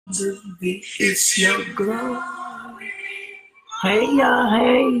It's your glory. Hey, y'all,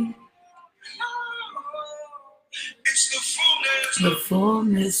 hey. The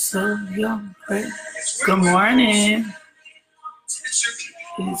fullness of your praise. Good morning.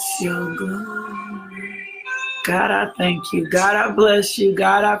 It's your glory. God, I thank you. God, I bless you.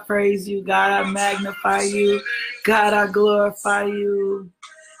 God, I praise you. God, I magnify you. God, I glorify you.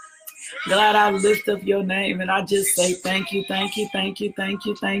 God, I lift up your name and I just say thank you, thank you, thank you, thank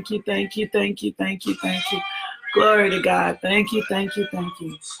you, thank you, thank you, thank you, thank you, thank you. Glory to God. Thank you, thank you, thank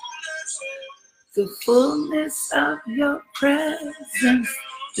you. The fullness of your presence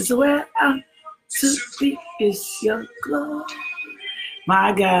is where I'm to be. It's your glory.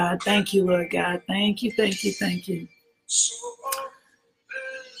 My God, thank you, Lord God. Thank you, thank you, thank you.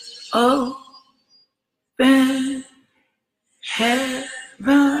 Open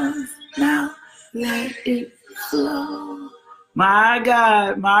heavens now, let it flow. My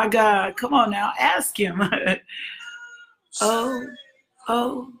God, my God. Come on now, ask him.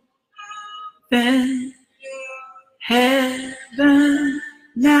 Open heaven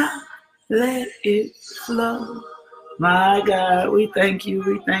now, let it flow. My God, we thank you,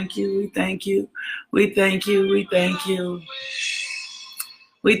 we thank you, we thank you, we thank you, we thank you.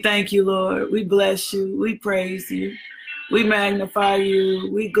 We thank you, Lord. We bless you, we praise you, we magnify you,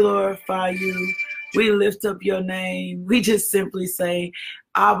 we glorify you, we lift up your name. We just simply say,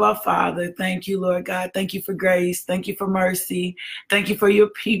 Abba, Father, thank you, Lord God. Thank you for grace. Thank you for mercy. Thank you for your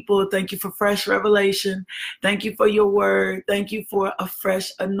people. Thank you for fresh revelation. Thank you for your word. Thank you for a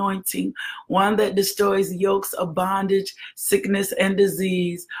fresh anointing, one that destroys yokes of bondage, sickness, and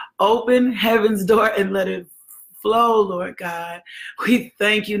disease. Open heaven's door and let it flow, Lord God. We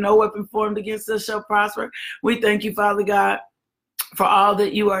thank you. No weapon formed against us shall prosper. We thank you, Father God, for all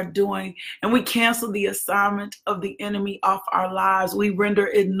that you are doing. And we cancel the assignment of the enemy off our lives. We render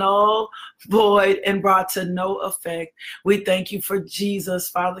it null, void, and brought to no effect. We thank you for Jesus,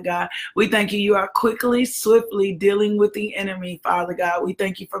 Father God. We thank you. You are quickly, swiftly dealing with the enemy, Father God. We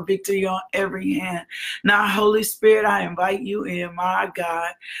thank you for victory on every hand. Now, Holy Spirit, I invite you in, my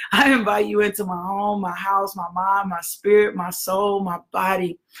God. I invite you into my home, my house, my mind, my spirit, my soul, my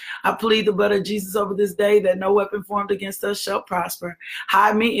body. I plead the blood of Jesus over this day that no weapon formed against us shall prosper.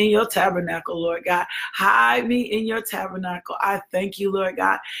 Hide me in your tabernacle, Lord God. Hide me in your tabernacle. I thank you, Lord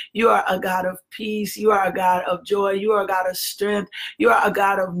God. You are a God of peace. You are a God of joy. You are a God of strength. You are a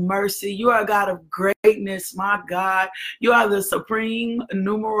God of mercy. You are a God of greatness, my God. You are the supreme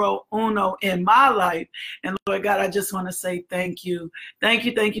numero uno in my life. And Lord God, I just want to say thank you. Thank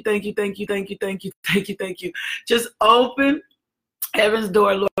you, thank you, thank you, thank you, thank you, thank you, thank you, thank you. Just open heaven's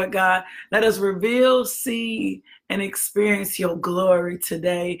door, Lord God. Let us reveal, see, and experience your glory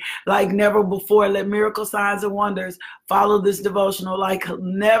today like never before. Let miracle signs and wonders follow this devotional like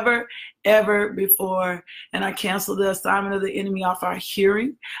never, ever before. And I cancel the assignment of the enemy off our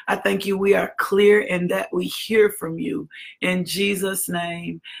hearing. I thank you. We are clear in that we hear from you. In Jesus'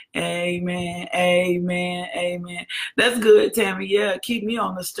 name, amen, amen, amen. That's good, Tammy. Yeah, keep me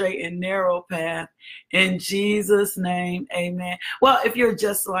on the straight and narrow path. In Jesus' name, amen. Well, if you're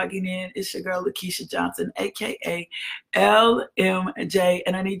just logging in, it's your girl, Lakeisha Johnson, a.k.a. LMJ.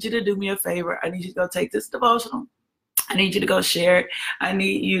 And I need you to do me a favor. I need you to go take this devotional. I need you to go share it. I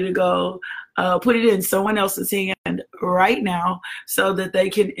need you to go put it in someone else's hand right now so that they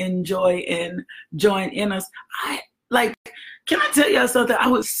can enjoy and join in us. Can I tell y'all something? I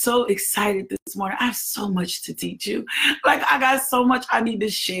was so excited this morning. I have so much to teach you. Like, I got so much I need to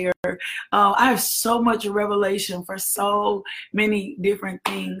share. I have so much revelation for so many different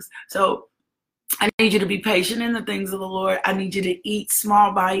things. So I need you to be patient in the things of the Lord. I need you to eat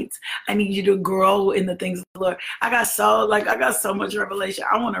small bites. I need you to grow in the things of the Lord. I got so much revelation.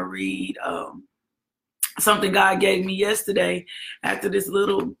 I want to read something God gave me yesterday after this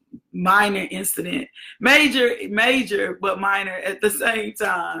little minor incident. Major, but minor at the same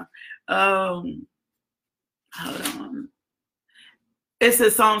time. Hold on. It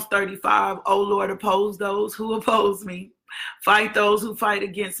says Psalms 35, O Lord, oppose those who oppose me. Fight those who fight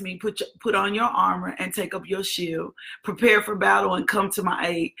against me. Put on your armor and take up your shield. Prepare for battle and come to my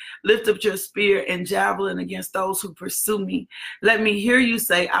aid. Lift up your spear and javelin against those who pursue me. Let me hear you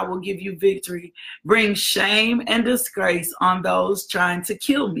say, I will give you victory. Bring shame and disgrace on those trying to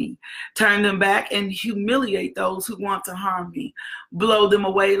kill me. Turn them back and humiliate those who want to harm me. Blow them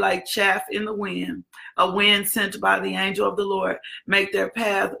away like chaff in the wind, a wind sent by the angel of the Lord. Make their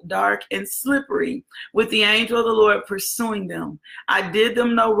path dark and slippery. With the angel of the Lord pursue pursuing them. I did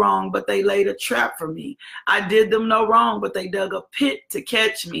them no wrong, but they laid a trap for me. I did them no wrong, but they dug a pit to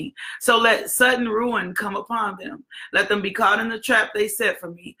catch me. So let sudden ruin come upon them. Let them be caught in the trap they set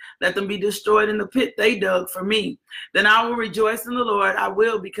for me. Let them be destroyed in the pit they dug for me. Then I will rejoice in the Lord. I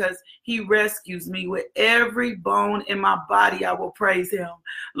will, because he rescues me. With every bone in my body, I will praise him.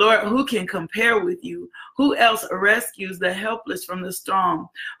 Lord, who can compare with you? Who else rescues the helpless from the strong?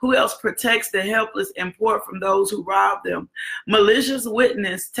 Who else protects the helpless and poor from those who rob them? Malicious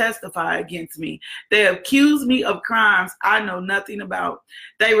witnesses testify against me. They accuse me of crimes I know nothing about.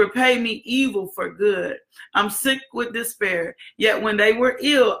 They repay me evil for good. I'm sick with despair. Yet when they were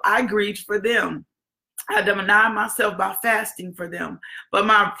ill, I grieved for them. I denied myself by fasting for them, but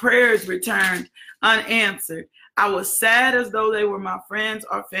my prayers returned unanswered. I was sad as though they were my friends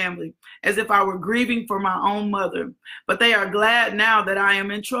or family, as if I were grieving for my own mother. But they are glad now that I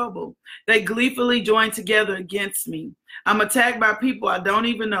am in trouble. They gleefully join together against me. I'm attacked by people I don't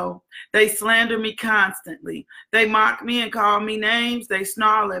even know. They slander me constantly. They mock me and call me names. They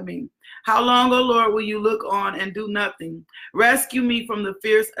snarl at me. How long, O Lord, will you look on and do nothing? Rescue me from the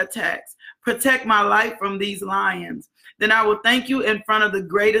fierce attacks. Protect my life from these lions. Then I will thank you in front of the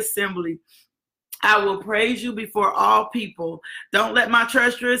great assembly. I will praise you before all people. Don't let my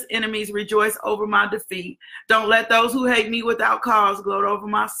treacherous enemies rejoice over my defeat. Don't let those who hate me without cause gloat over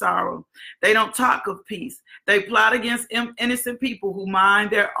my sorrow. They don't talk of peace. They plot against innocent people who mind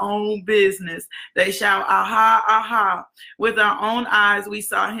their own business. They shout, aha, aha. With our own eyes we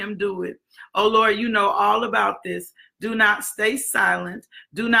saw him do it. Oh Lord, you know all about this. Do not stay silent.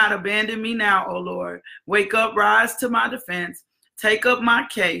 Do not abandon me now, O Lord. Wake up, rise to my defense. Take up my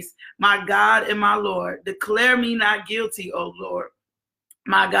case, my God and my Lord. Declare me not guilty, O Lord,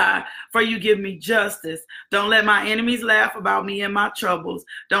 my God, for you give me justice. Don't let my enemies laugh about me and my troubles.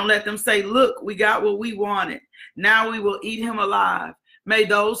 Don't let them say, look, we got what we wanted. Now we will eat him alive. May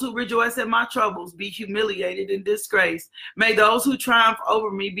those who rejoice at my troubles be humiliated and disgraced. May those who triumph over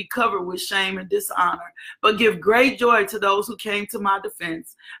me be covered with shame and dishonor. But give great joy to those who came to my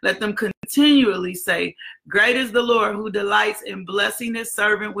defense. Let them continually say, great is the Lord who delights in blessing his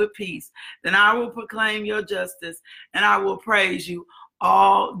servant with peace. Then I will proclaim your justice and I will praise you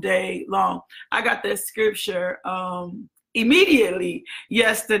all day long. I got that scripture immediately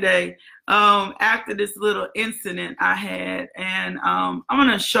yesterday after this little incident I had, and I'm going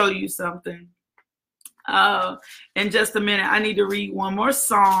to show you something in just a minute. I need to read one more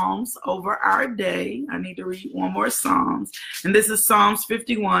Psalms over our day. I need to read one more Psalms, and this is Psalms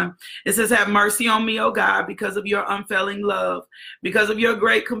 51. It says, have mercy on me, O God, because of your unfailing love, because of your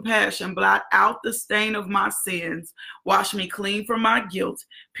great compassion. Blot out the stain of my sins. Wash me clean from my guilt.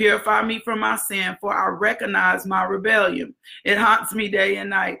 Purify me from my sin, for I recognize my rebellion. It haunts me day and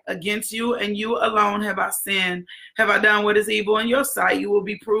night. Against you and you alone have I sinned. Have I done what is evil in your sight? You will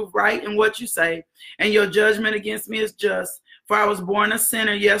be proved right in what you say, and your judgment against me is just. For I was born a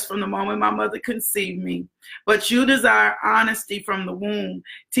sinner, yes, from the moment my mother conceived me. But you desire honesty from the womb,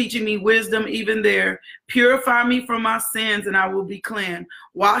 teaching me wisdom even there. Purify me from my sins, and I will be clean.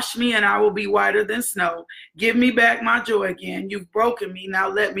 Wash me, and I will be whiter than snow. Give me back my joy again. You've broken me, now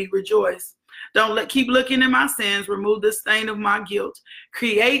let me rejoice. Keep looking at my sins. Remove the stain of my guilt.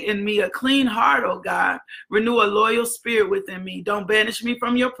 Create in me a clean heart, O God. Renew a loyal spirit within me. Don't banish me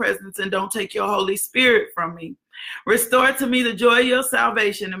from your presence, and don't take your Holy Spirit from me. Restore to me the joy of your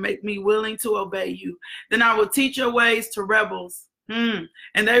salvation and make me willing to obey you. Then I will teach your ways to rebels, and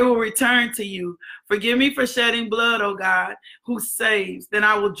they will return to you. Forgive me for shedding blood, O God, who saves. Then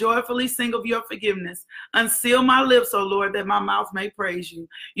I will joyfully sing of your forgiveness. Unseal my lips, O Lord, that my mouth may praise you.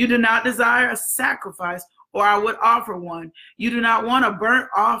 You do not desire a sacrifice, or I would offer one. You do not want a burnt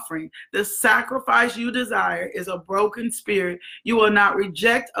offering. The sacrifice you desire is a broken spirit. You will not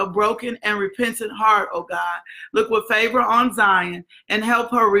reject a broken and repentant heart, O God. Look with favor on Zion and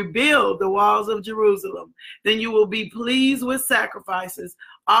help her rebuild the walls of Jerusalem. Then you will be pleased with sacrifices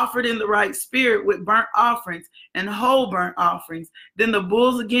offered in the right spirit, with burnt offerings and whole burnt offerings. Then the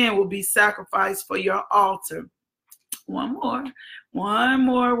bulls again will be sacrificed for your altar. One more.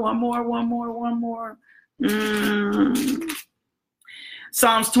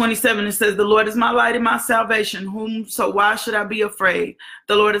 Psalms 27, it says, the Lord is my light and my salvation, so why should I be afraid?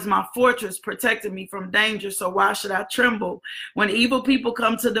 The Lord is my fortress, protecting me from danger, so why should I tremble? When evil people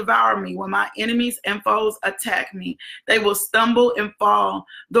come to devour me, when my enemies and foes attack me, they will stumble and fall.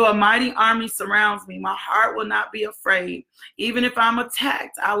 Though a mighty army surrounds me, my heart will not be afraid. Even if I'm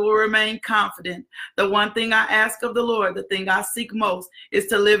attacked, I will remain confident. The one thing I ask of the Lord, the thing I seek most, is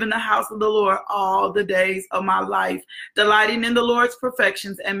to live in the house of the Lord all the days of my life, delighting in the Lord's perfection.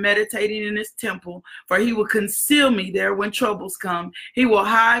 perfections and meditating in his temple, for he will conceal me there when troubles come. He will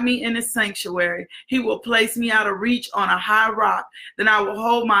hide me in his sanctuary. He will place me out of reach on a high rock. Then I will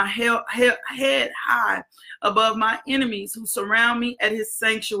hold my head high above my enemies who surround me at his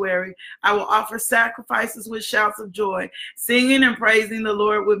sanctuary. I will offer sacrifices with shouts of joy, singing and praising the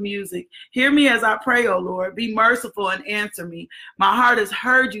Lord with music. Hear me as I pray, O Lord. Be merciful and answer me. My heart has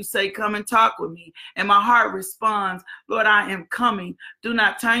heard you say, come and talk with me. And my heart responds, Lord, I am coming. Do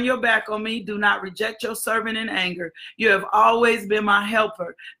not turn your back on me. Do not reject your servant in anger. You have always been my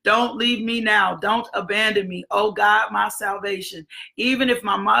helper. Don't leave me now. Don't abandon me, O God, my salvation. Even if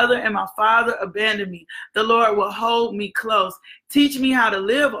my mother and my father abandon me, the Lord will hold me close. Teach me how to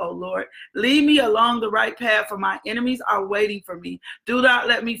live, O Lord. Lead me along the right path, for my enemies are waiting for me. Do not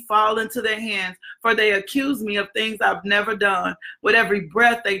let me fall into their hands, for they accuse me of things I've never done. With every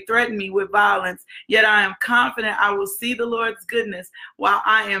breath, they threaten me with violence. Yet I am confident I will see the Lord's goodness while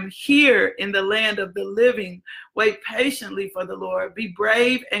I am here in the land of the living. Wait patiently for the Lord. Be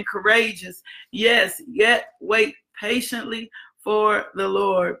brave and courageous. Yes, yet wait patiently for the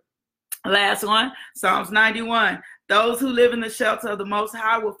Lord. Last one, Psalms 91. Those who live in the shelter of the Most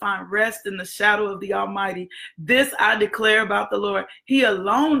High will find rest in the shadow of the Almighty. This I declare about the Lord. He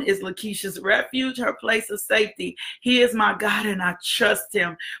alone is Lakeisha's refuge, her place of safety. He is my God, and I trust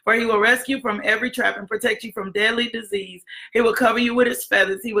him. For he will rescue from every trap and protect you from deadly disease. He will cover you with his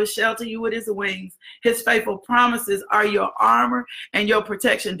feathers. He will shelter you with his wings. His faithful promises are your armor and your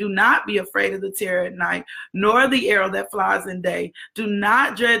protection. Do not be afraid of the terror at night, nor the arrow that flies in day. Do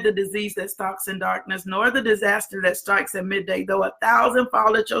not dread the disease that stalks in darkness, nor the disaster that strikes at midday. Though 1,000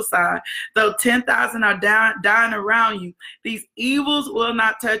 fall at your side, though 10,000 are dying around you, these evils will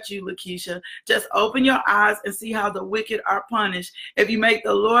not touch you, Lakeisha. Just open your eyes and see how the wicked are punished. If you make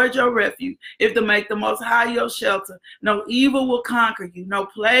the Lord your refuge, if you make the Most High your shelter, no evil will conquer you, no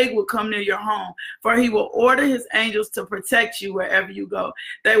plague will come near your home, for he will order his angels to protect you wherever you go.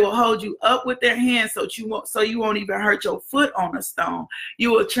 They will hold you up with their hands so you won't even hurt your foot on a stone.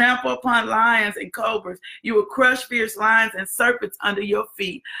 You will trample upon lions and cobras. You will crush fierce lions and serpents under your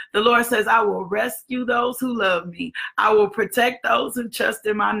feet. The Lord says, I will rescue those who love me. I will protect those who trust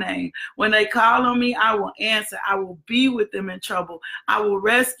in my name. When they call on me, I will answer. I will be with them in trouble. I will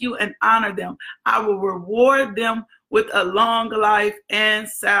rescue and honor them. I will reward them with a long life and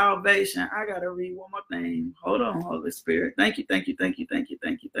salvation. I got to read one more thing. Hold on, Holy Spirit. Thank you, thank you, thank you, thank you,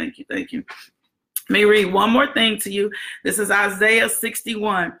 thank you, thank you, thank you. Let me read one more thing to you. This is Isaiah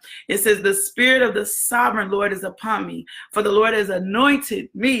 61. It says, the Spirit of the sovereign Lord is upon me, for the Lord has anointed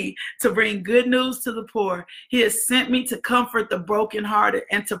me to bring good news to the poor. He has sent me to comfort the brokenhearted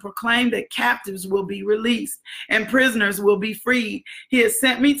and to proclaim that captives will be released and prisoners will be freed. He has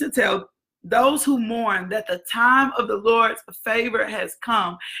sent me to tell those who mourn that the time of the Lord's favor has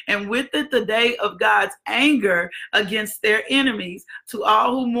come, and with it the day of God's anger against their enemies. To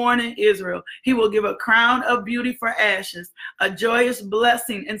all who mourn in Israel, he will give a crown of beauty for ashes, a joyous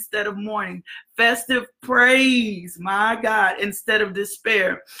blessing instead of mourning, festive praise, my God, instead of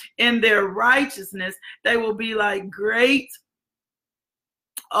despair. In their righteousness, they will be like great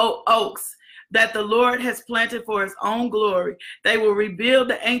oaks that the Lord has planted for his own glory. They will rebuild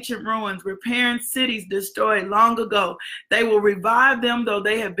the ancient ruins, repairing cities destroyed long ago. They will revive them, though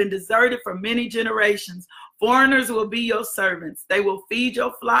they have been deserted for many generations. Foreigners will be your servants. They will feed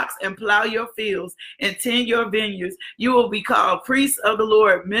your flocks and plow your fields and tend your vineyards. You will be called priests of the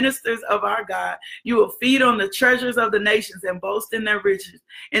Lord, ministers of our God. You will feed on the treasures of the nations and boast in their riches.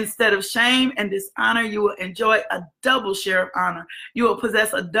 Instead of shame and dishonor, you will enjoy a double share of honor. You will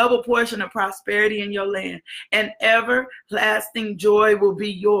possess a double portion of prosperity in your land, and everlasting joy will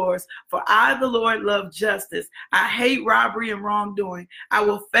be yours. For I, the Lord, love justice. I hate robbery and wrongdoing. I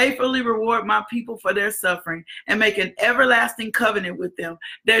will faithfully reward my people for their suffering and make an everlasting covenant with them.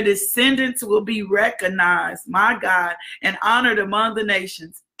 Their descendants will be recognized, my God, and honored among the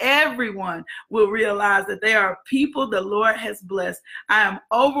nations. Everyone will realize that they are people the Lord has blessed. I am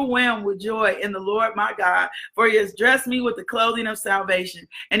overwhelmed with joy in the Lord my God, for he has dressed me with the clothing of salvation,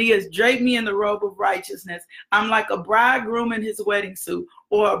 and he has draped me in the robe of righteousness. I'm like a bridegroom in his wedding suit,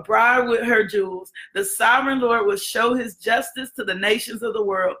 or a bride with her jewels. The sovereign Lord will show his justice to the nations of the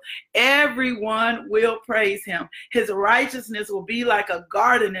world. Everyone will praise him. His righteousness will be like a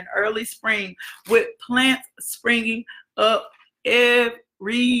garden in early spring, with plants springing up everywhere.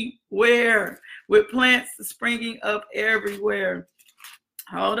 With plants springing up everywhere.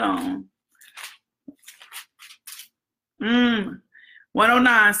 Hold on.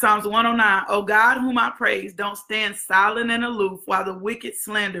 109, Psalms 109. Oh God, whom I praise, don't stand silent and aloof while the wicked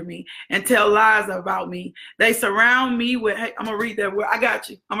slander me and tell lies about me. They surround me with, hey, I'm going to read that word. I got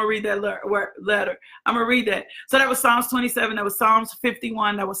you. I'm going to read that letter. I'm going to read that. So that was Psalms 27. That was Psalms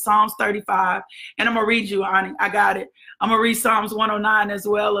 51. That was Psalms 35. And I'm going to read you, Ani. I got it. I'm going to read Psalms 109 as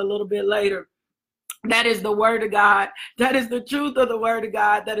well a little bit later. That is the word of God. That is the truth of the word of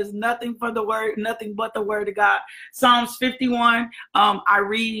God. That is nothing but the word of God. Psalms 51, I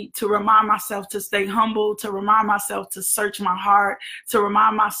read to remind myself to stay humble, to remind myself to search my heart, to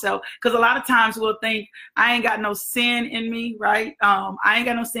remind myself, because a lot of times we'll think, I ain't got no sin in me, right? I ain't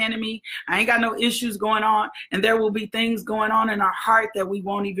got no sin in me. I ain't got no issues going on. And there will be things going on in our heart that we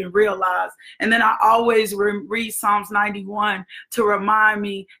won't even realize. And then I always read Psalms 91 to remind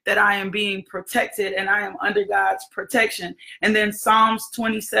me that I am being protected and I am under God's protection. And then Psalms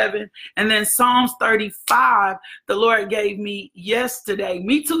 27, and then Psalms 35, the Lord gave me yesterday.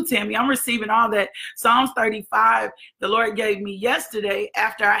 Me too, Tammy. I'm receiving all that. Psalms 35, the Lord gave me yesterday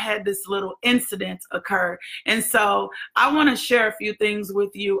after I had this little incident occur. And so I want to share a few things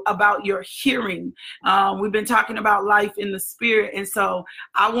with you about your hearing. We've been talking about life in the spirit. And so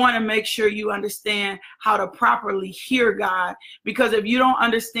I want to make sure you understand how to properly hear God, because if you don't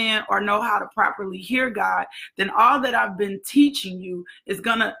understand or know how to properly hear God, then all that I've been teaching you is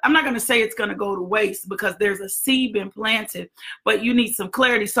I'm not gonna say it's gonna go to waste, because there's a seed been planted, but you need some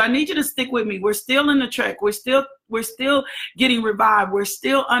clarity. So I need you to stick with me. We're still in the trek. We're still getting revived. We're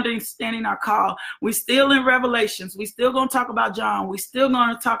still understanding our call. We're still in Revelations. We still gonna talk about John. We still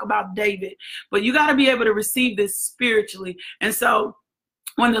gonna talk about David, but you got to be able to receive this spiritually. And so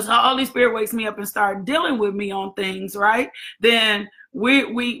when the Holy Spirit wakes me up and start dealing with me on things, right, then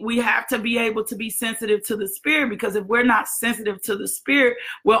we have to be able to be sensitive to the spirit, because if we're not sensitive to the spirit,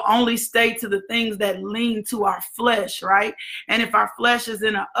 we'll only stay to the things that lean to our flesh, right? And if our flesh is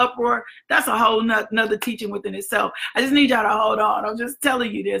in an uproar, that's a whole nother teaching within itself. I just need y'all to hold on. I'm just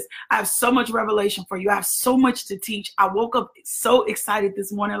telling you this. I have so much revelation for you. I have so much to teach. I woke up so excited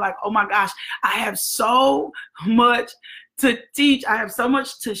this morning, like, oh my gosh, I have so much to teach. I have so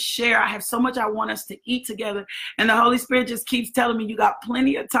much to share. I have so much I want us to eat together. And the Holy Spirit just keeps telling me, you got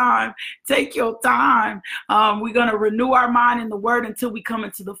plenty of time. Take your time. We're going to renew our mind in the word until we come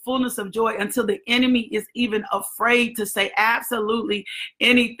into the fullness of joy, until the enemy is even afraid to say absolutely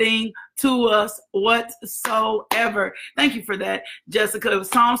anything to us whatsoever. Thank you for that, Jessica. It was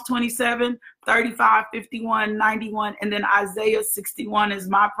Psalms 27, 35, 51, 91, and then Isaiah 61 is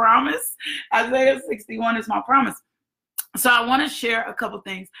my promise. Isaiah 61 is my promise. So I want to share a couple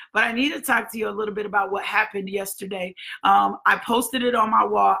things, but I need to talk to you a little bit about what happened yesterday. I posted it on my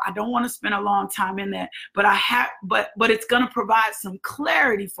wall. I don't want to spend a long time in that, but but it's going to provide some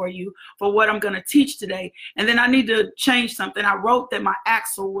clarity for you for what I'm going to teach today. And then I need to change something. I wrote that my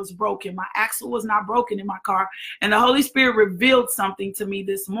axle was broken. My axle was not broken in my car. And the Holy Spirit revealed something to me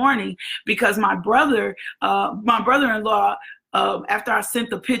this morning, because my brother-in-law, after I sent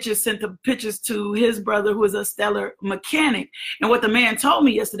the pictures to his brother, who is a stellar mechanic. And what the man told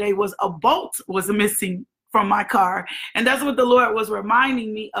me yesterday was a bolt was missing from my car. And that's what the Lord was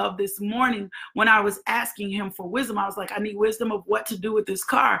reminding me of this morning when I was asking him for wisdom. I was like, I need wisdom of what to do with this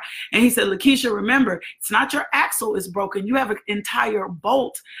car. And he said, Lakeisha, remember, it's not your axle is broken. You have an entire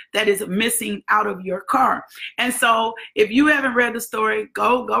bolt that is missing out of your car. And so if you haven't read the story,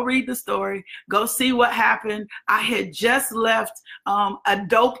 go read the story. Go see what happened. I had just left a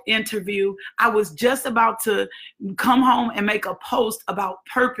dope interview. I was just about to come home and make a post about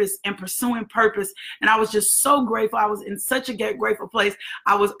purpose and pursuing purpose. And I was just so grateful. I was in such a grateful place.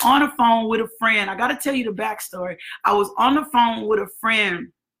 I was on the phone with a friend. I got to tell you the backstory. I was on the phone with a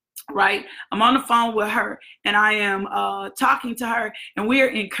friend, right? I'm on the phone with her, and I am talking to her, and we are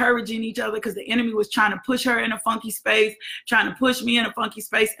encouraging each other, because the enemy was trying to push her in a funky space, trying to push me in a funky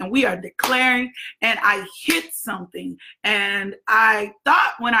space, and we are declaring. And I hit something, and I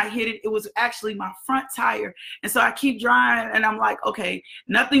thought when I hit it, it was actually my front tire. And so I keep driving, and I'm like, okay,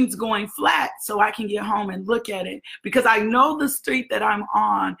 nothing's going flat, so I can get home and look at it, because I know the street that I'm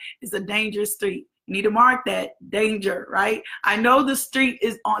on is a dangerous street. Need to mark that, danger, right? I know the street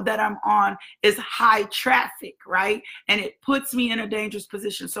that I'm on is high traffic, right? And it puts me in a dangerous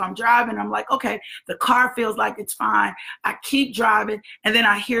position. So I'm driving. I'm like, okay, the car feels like it's fine. I keep driving, and then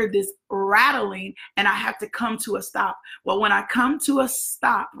I hear this rattling, and I have to come to a stop. Well, when I come to a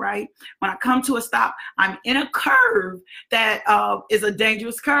stop, right? When I come to a stop, I'm in a curve that is a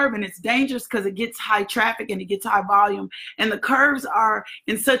dangerous curve, and it's dangerous because it gets high traffic and it gets high volume. And the curves are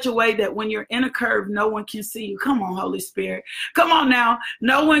in such a way that when you're in a curve, curve, no one can see you. Come on, Holy Spirit. Come on now.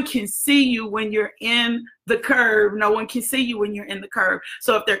 No one can see you when you're in the curve. No one can see you when you're in the curve.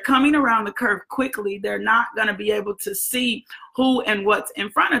 So if they're coming around the curve quickly, they're not going to be able to see who and what's in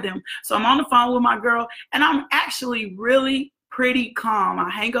front of them. So I'm on the phone with my girl, and I'm actually really pretty calm. I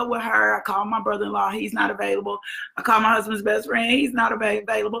hang up with her. I call my brother-in-law. He's not available. I call my husband's best friend. He's not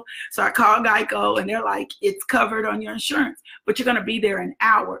available. So I call Geico, and they're like, it's covered on your insurance, but you're going to be there an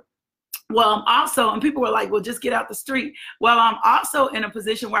hour. Well, I'm also, and people were like, well, just get out the street. Well, I'm also in a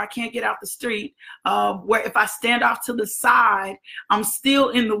position where I can't get out the street, where if I stand off to the side, I'm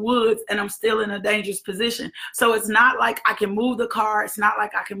still in the woods and I'm still in a dangerous position. So it's not like I can move the car. It's not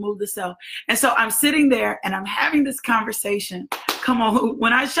like I can move the self. And so I'm sitting there and I'm having this conversation. Come on,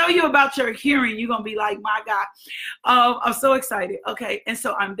 when I show you about your hearing, you're going to be like, my God, I'm so excited. Okay. And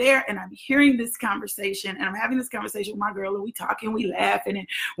so I'm there and I'm hearing this conversation, and I'm having this conversation with my girl, and we talking, we laughing, and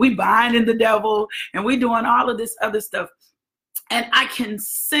we binding the devil, and we doing all of this other stuff. And I can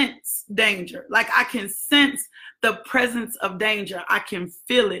sense danger. Like, I can sense the presence of danger. I can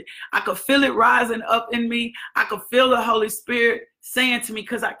feel it. I could feel it rising up in me. I could feel the Holy Spirit saying to me,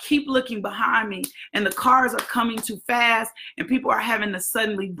 because I keep looking behind me, and the cars are coming too fast, and people are having to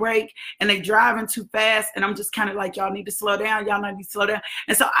suddenly brake, and they driving too fast, and I'm just kind of like, y'all need to slow down. Y'all need to slow down.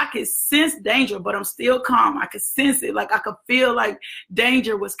 And so I could sense danger, but I'm still calm. I could sense it. Like, I could feel like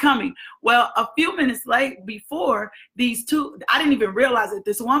danger was coming. Well, a few minutes late before, these two, I didn't even realize it.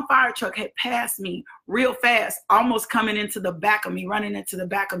 This one fire truck had passed me real fast, almost coming into the back of me, running into the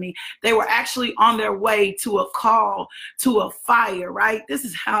back of me. They were actually on their way to a call to a fire, right? This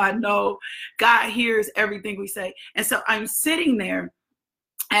is how I know God hears everything we say. And so I'm sitting there,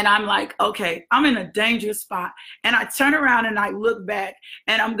 and I'm like, okay, I'm in a dangerous spot. And I turn around and I look back,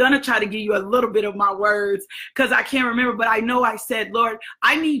 and I'm going to try to give you a little bit of my words because I can't remember, but I know I said, Lord,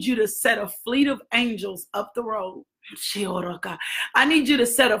 I need you to set a fleet of angels up the road. I need you to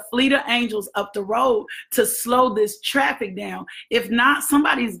set a fleet of angels up the road to slow this traffic down. If not,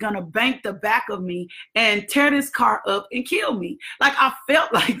 somebody's going to bank the back of me and tear this car up and kill me. Like, I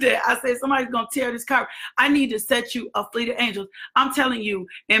felt like that. I said, somebody's going to tear this car. I need to set you a fleet of angels. I'm telling you,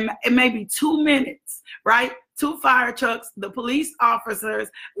 in maybe 2 minutes, right? 2 fire trucks, the police officers,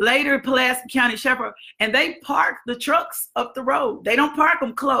 later Pulaski County Sheriff, and they park the trucks up the road. They don't park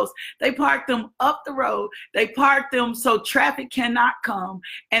them close. They park them up the road. They park them so traffic cannot come,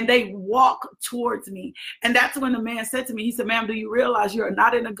 and they walk towards me. And that's when the man said to me, he said, ma'am, do you realize you are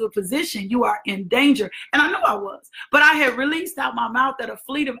not in a good position? You are in danger. And I knew I was, but I had released out my mouth that a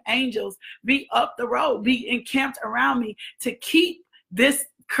fleet of angels be up the road, be encamped around me to keep this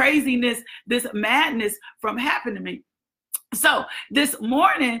craziness, this madness from happening to me. So this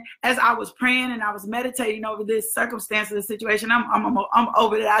morning, as I was praying and I was meditating over this circumstance of the situation, I'm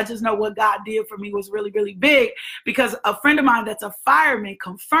over it. I just know what God did for me was really, really big, because a friend of mine that's a fireman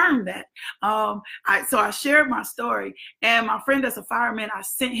confirmed that. So I shared my story, and my friend that's a fireman, I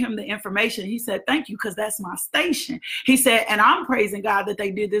sent him the information. He said, thank you, because that's my station. He said, and I'm praising God that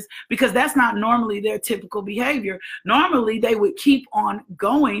they did this, because that's not normally their typical behavior. Normally, they would keep on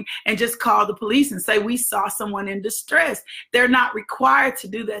going and just call the police and say, we saw someone in distress. They're not required to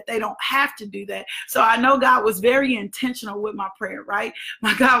do that. They don't have to do that. So I know God was very intentional with my prayer, right?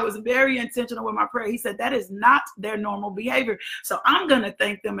 My God was very intentional with my prayer. He said that is not their normal behavior. So I'm going to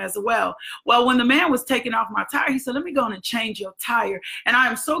thank them as well. Well, when the man was taking off my tire, he said, let me go and change your tire. And I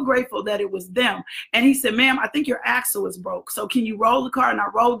am so grateful that it was them. And he said, ma'am, I think your axle is broke. So can you roll the car? And I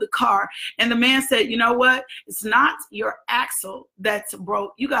rolled the car. And the man said, you know what? It's not your axle that's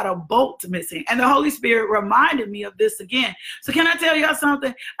broke. You got a bolt missing. And the Holy Spirit reminded me of this again. So can I tell y'all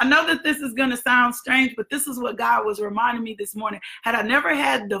something? I know that this is going to sound strange, but this is what God was reminding me this morning. Had I never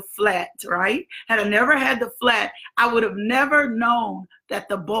had the flat, right? Had I never had the flat, I would have never known that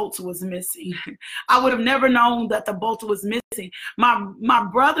the bolt was missing. I would have never known that the bolt was missing. My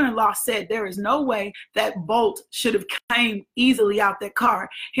brother-in-law said there is no way that bolt should have came easily out that car.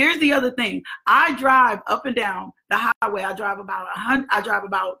 Here's the other thing. I drive up and down the highway. I drive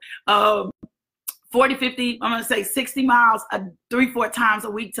about 40, 50, I'm going to say 60 miles 3-4 times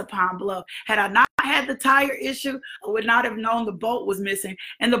a week to Pine Bluff. Had I not had the tire issue, I would not have known the bolt was missing.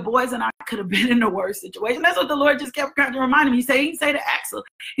 And the boys and I could have been in a worse situation. That's what the Lord just kept trying to remind me. He didn't say the axle.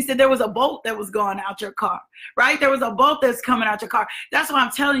 He said there was a bolt that was going out your car, right? There was a bolt that's coming out your car. That's why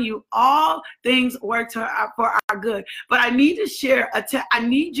I'm telling you, all things work for our good. But I need to share, I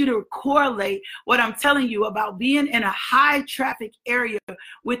need you to correlate what I'm telling you about being in a high traffic area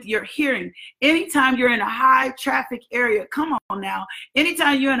with your hearing. Anytime you're in a high traffic area, come on now.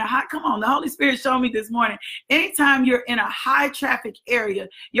 Anytime you're in a high, come on, the Holy Spirit showed showed me this morning. Anytime you're in a high traffic area,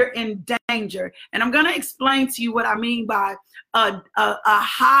 you're in danger. And I'm going to explain to you what I mean by a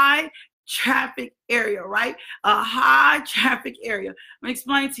high traffic area, right? A high traffic area. I'm going to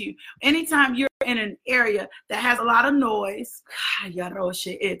explain to you. Anytime you're in an area that has a lot of noise,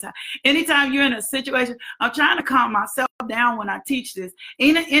 anytime you're in a situation, I'm trying to calm myself down when I teach this.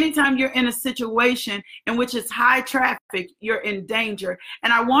 Anytime you're in a situation in which it's high traffic, you're in danger.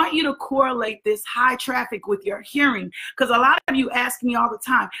 And I want you to correlate this high traffic with your hearing, because a lot of you ask me all the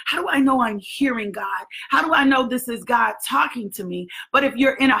time, how do I know I'm hearing God? How do I know this is God talking to me? But if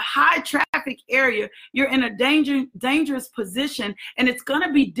you're in a high traffic area, you're in a dangerous position, and it's going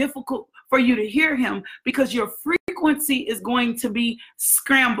to be difficult for you to hear him because your frequency is going to be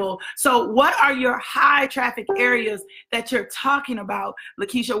scrambled. So what are your high traffic areas that you're talking about,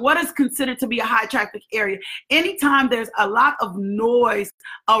 Lakeisha? What is considered to be a high traffic area? Anytime there's a lot of noise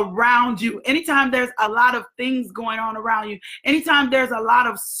around you, anytime there's a lot of things going on around you, anytime there's a lot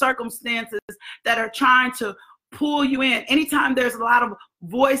of circumstances that are trying to pull you in, anytime there's a lot of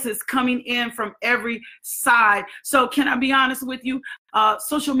voices coming in from every side. So can I be honest with you?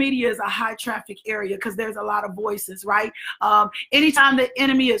 Social media is a high traffic area because there's a lot of voices, right? Anytime the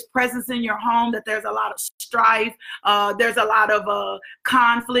enemy is present in your home, that there's a lot of strife, there's a lot of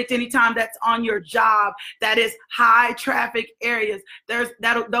conflict. Anytime that's on your job, that is high traffic areas.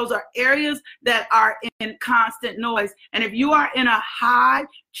 Those are areas that are in constant noise. And if you are in a high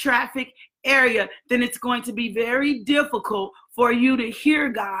traffic area, then it's going to be very difficult for you to hear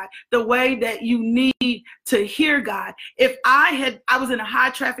God the way that you need to hear God. If I was in a high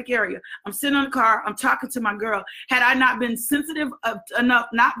traffic area, I'm sitting in the car, I'm talking to my girl. Had I not been sensitive enough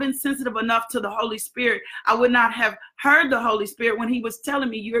to the Holy Spirit, I would not have heard the Holy Spirit when he was telling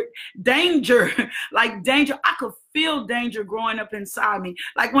me you're danger, like danger. I could feel danger growing up inside me.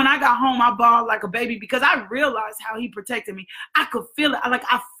 Like when I got home, I bawled like a baby because I realized how he protected me. I could feel it. Like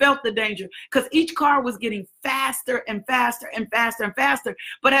I felt the danger because each car was getting faster and faster and faster and faster.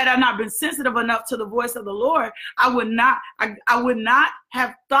 But had I not been sensitive enough to the voice of the Lord, I would not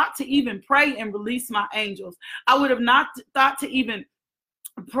have thought to even pray and release my angels. I would have not thought to even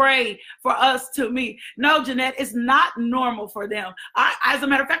pray for us to me. No, Jeanette, it's not normal for them. As a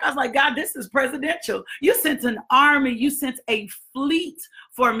matter of fact, I was like, God, this is presidential. You sent an army, you sent a fleet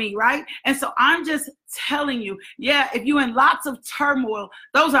for me, right? And so I'm just telling you, yeah, if you're in lots of turmoil,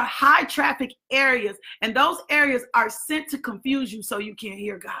 those are high traffic areas, and those areas are sent to confuse you so you can't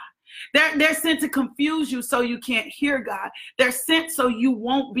hear God. They're sent to confuse you so you can't hear God. They're sent so you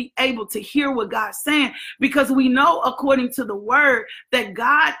won't be able to hear what God's saying, because we know according to the word that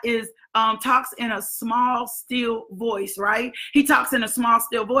God talks in a small, still voice, right? He talks in a small,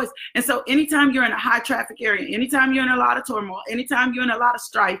 still voice. And so anytime you're in a high traffic area, anytime you're in a lot of turmoil, anytime you're in a lot of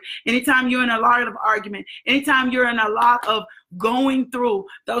strife, anytime you're in a lot of argument, anytime you're in a lot of going through,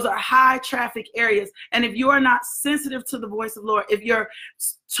 those are high traffic areas. And if you are not sensitive to the voice of the Lord, if your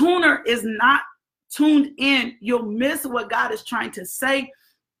tuner is not tuned in, you'll miss what God is trying to say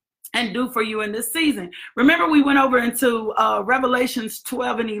and do for you in this season. Remember, we went over into Revelations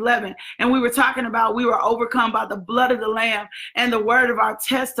 12 and 11, and we were talking about we were overcome by the blood of the Lamb and the word of our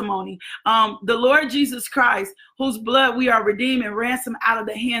testimony. The Lord Jesus Christ, whose blood we are redeemed and ransomed out of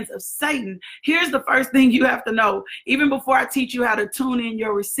the hands of Satan. Here's the first thing you have to know, even before I teach you how to tune in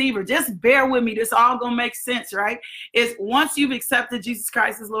your receiver. Just bear with me. This all gonna make sense, right? Is once you've accepted Jesus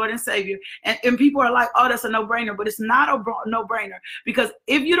Christ as Lord and Savior, and people are like, oh, that's a no-brainer, but it's not a no-brainer, because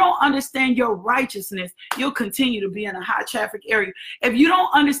if you don't understand your righteousness, you'll continue to be in a high traffic area. If you don't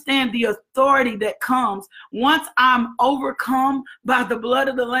understand the authority that comes once I'm overcome by the blood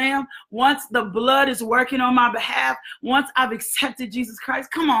of the Lamb, once the blood is working on my behalf, once I've accepted Jesus Christ,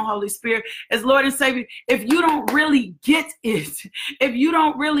 come on, Holy Spirit, as Lord and Savior, if you don't really get it,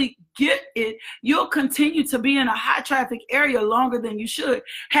 you'll continue to be in a high traffic area longer than you should.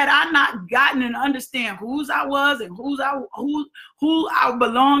 Had I not gotten and understand whose I was and who I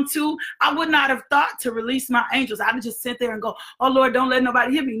belonged to, I would not have thought to release my angels. I'd have just sit there and go, oh Lord, don't let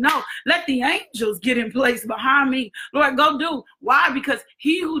nobody hit me. No, let the angels get in place behind me. Lord, go do. Why? Because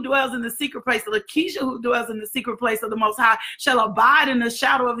he who dwells in the secret place, Lakeisha who dwells in the secret place of the Most High, shall abide in the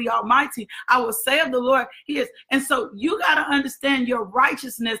shadow of the Almighty. I will say of the Lord, he is. And so you got to understand your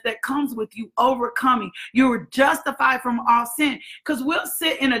righteousness that comes with you overcoming. You're justified from all sin, because we'll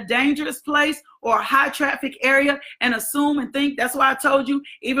sit in a dangerous place or a high traffic area and assume and think. That's why I told you,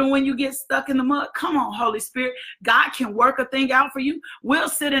 even when you get stuck in the mud, come on, Holy Spirit, God can work a thing out for you. We'll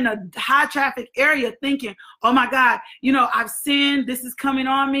sit in a high traffic area thinking, oh my God, I've sinned, this is coming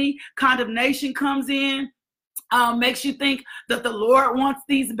on me, condemnation comes in. makes you think that the Lord wants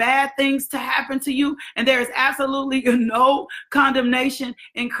these bad things to happen to you, and there is absolutely no condemnation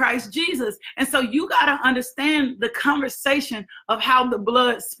in Christ Jesus. And so you got to understand the conversation of how the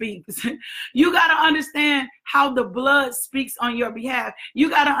blood speaks. You got to understand how the blood speaks on your behalf. You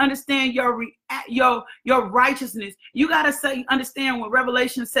got to understand your righteousness. You got to understand when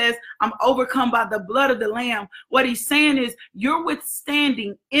Revelation says, I'm overcome by the blood of the Lamb. What he's saying is you're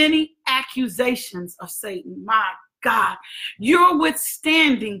withstanding any accusations of Satan. My God, you're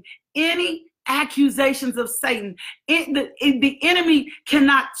withstanding any accusations of Satan. The enemy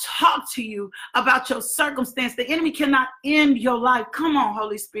cannot talk to you about your circumstance. The enemy cannot end your life. Come on,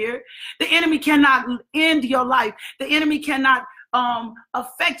 Holy Spirit. The enemy cannot end your life. The enemy cannot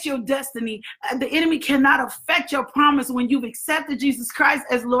affect your destiny. The enemy cannot affect your promise when you've accepted Jesus Christ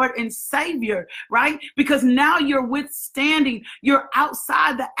as Lord and Savior, right? Because now you're withstanding, you're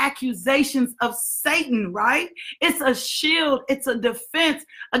outside the accusations of Satan, right? It's a shield, it's a defense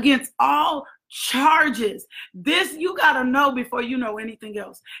against all charges. This you got to know before you know anything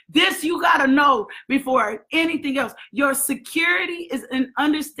else. This you got to know before anything else. Your security is in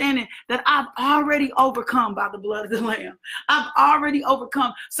understanding that I've already overcome by the blood of the Lamb. I've already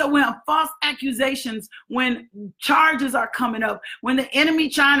overcome. So when false accusations, when charges are coming up, when the enemy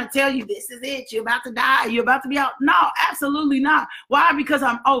trying to tell you this is it, you're about to die, you're about to be out. No, absolutely not. Why? Because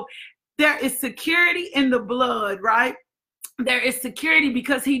there is security in the blood, right? There is security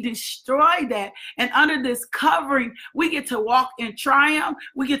because he destroyed that. And under this covering, we get to walk in triumph,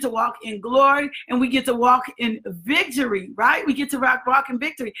 we get to walk in glory, and we get to walk in victory, right? We get to walk in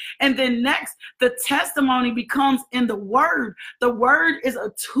victory. And then next, the testimony becomes in the word. The word is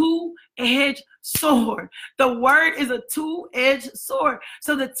a two-edged sword. The word is a two-edged sword.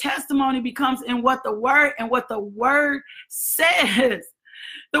 So the testimony becomes in what the word says.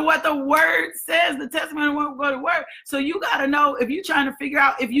 What the word says, the testimony won't go to word. So you got to know, if you're trying to figure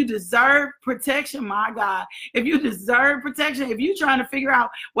out if you deserve protection, my God, if you deserve protection, if you're trying to figure out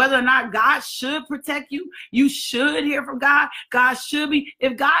whether or not God should protect you, you should hear from God. God should be.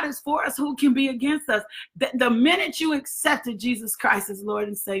 If God is for us, who can be against us? The minute you accepted Jesus Christ as Lord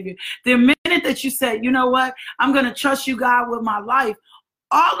and Savior, the minute that you said, you know what, I'm going to trust you, God, with my life,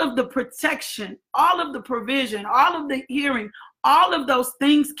 all of the protection, all of the provision, all of the hearing, all of those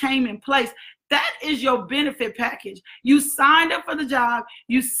things came in place. That is your benefit package. You signed up for the job.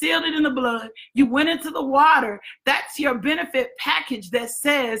 You sealed it in the blood. You went into the water. That's your benefit package that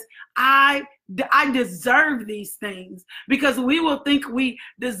says, I deserve these things, because we will think we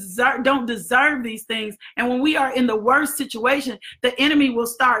don't deserve these things. And when we are in the worst situation, the enemy will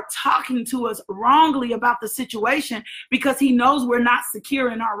start talking to us wrongly about the situation because he knows we're not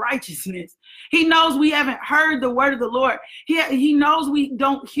secure in our righteousness. He knows we haven't heard the word of the Lord. He knows we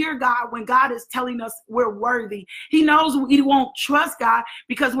don't hear God when God is telling us we're worthy. He knows we won't trust God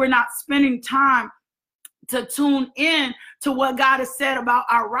because we're not spending time to tune in to what God has said about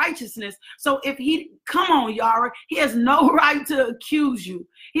our righteousness. So come on, Yara, he has no right to accuse you.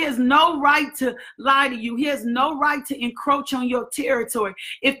 He has no right to lie to you. He has no right to encroach on your territory.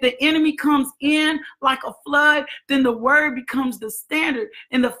 If the enemy comes in like a flood, then the word becomes the standard.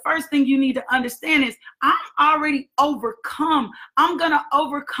 And the first thing you need to understand is, I'm already overcome. I'm going to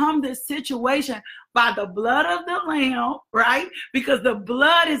overcome this situation by the blood of the Lamb, right? Because the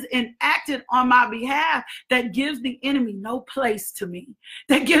blood is enacted on my behalf that gives the enemy no place to me.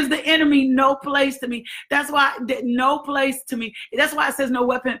 That gives the enemy no place to me. That's why no place to me. That's why it says no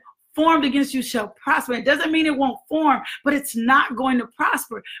weapon formed against you shall prosper. It doesn't mean it won't form, but it's not going to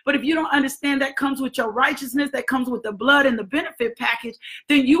prosper. But if you don't understand that comes with your righteousness, that comes with the blood and the benefit package,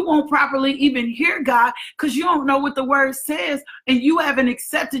 then you won't properly even hear God, because you don't know what the word says and you haven't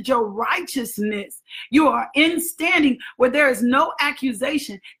accepted your righteousness. You are in standing where there is no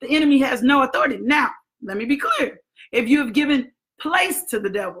accusation. The enemy has no authority. Now, let me be clear. If you have given place to the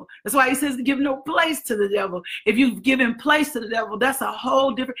devil, that's why he says to give no place to the devil. If you've given place to the devil, that's a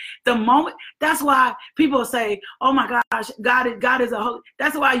whole different, the moment. That's why people say, oh my gosh, God is a holy.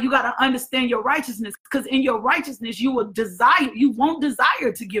 That's why you got to understand your righteousness, because in your righteousness, you won't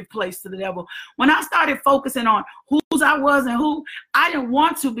desire to give place to the devil. When I started focusing on whose I was and who I didn't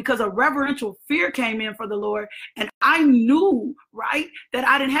want to, because a reverential fear came in for the Lord, and I knew, right, that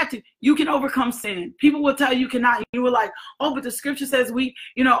I didn't have to. You can overcome sin. People will tell you cannot. You were like, oh, but the scripture says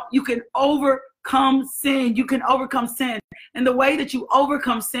you can overcome sin. You can overcome sin. And the way that you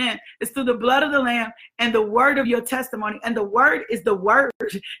overcome sin is through the blood of the Lamb and the word of your testimony. And the word is the word,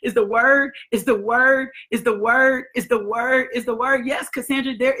 is the word, is the word, is the word, is the word, is the word. Yes,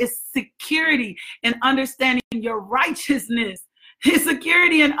 Cassandra, there is security in understanding your righteousness. His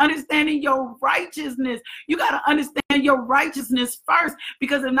security and understanding your righteousness. You got to understand your righteousness first,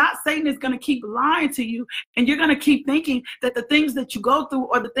 because if not, Satan is going to keep lying to you, and you're going to keep thinking that the things that you go through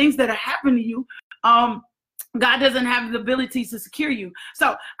or the things that are happening to you, God doesn't have the ability to secure you.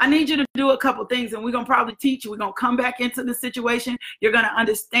 So I need you to do a couple things, and we're going to probably teach you. We're going to come back into the situation. You're going to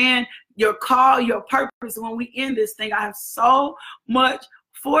understand your call, your purpose. When we end this thing, I have so much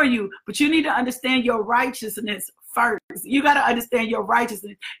for you, but you need to understand your righteousness first. You got to understand your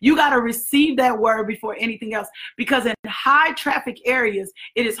righteousness. You got to receive that word before anything else, because in high traffic areas,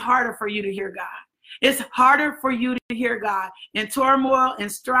 it is harder for you to hear God. It's harder for you to hear God in turmoil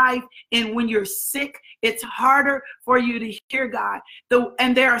and strife. And when you're sick, it's harder for you to hear God.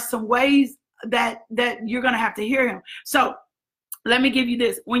 And there are some ways that you're going to have to hear him. So let me give you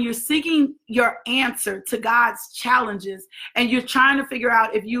this. When you're seeking your answer to God's challenges and you're trying to figure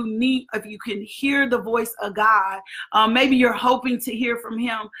out if you can hear the voice of God, maybe you're hoping to hear from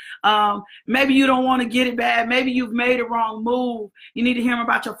him. Maybe you don't want to get it bad. Maybe you've made a wrong move. You need to hear him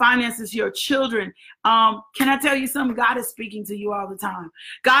about your finances, your children. Can I tell you something? God is speaking to you all the time.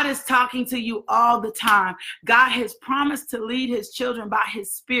 God is talking to you all the time. God has promised to lead his children by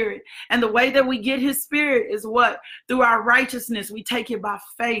his spirit. And the way that we get his spirit is what? Through our righteousness. We take it by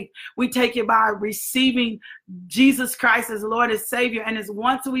faith. We take it by receiving Jesus Christ as Lord and Savior. And as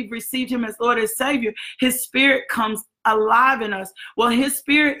once we've received him as Lord and Savior, his spirit comes alive in us. Well, his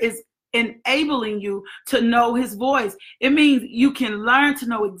spirit is enabling you to know his voice. It means you can learn to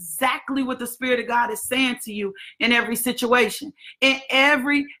know exactly what the Spirit of God is saying to you in every situation. In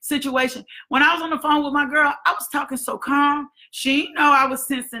every situation. When I was on the phone with my girl, I was talking so calm. She didn't know I was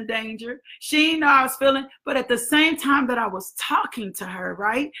sensing danger. She didn't know I was feeling, but at the same time that I was talking to her,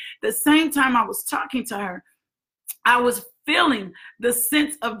 right? The same time I was talking to her, I was feeling the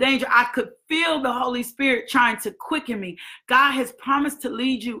sense of danger. I could feel the Holy Spirit trying to quicken me. God has promised to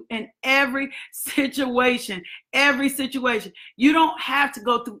lead you in every situation. Every situation. You don't have to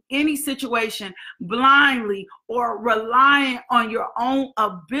go through any situation blindly or relying on your own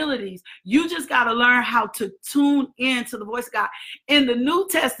abilities. You just got to learn how to tune in to the voice of God. In the New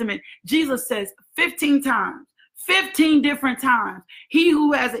Testament, Jesus says 15 times, 15 different times, he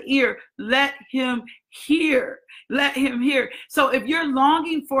who has an ear, let him hear. Let him hear. So if you're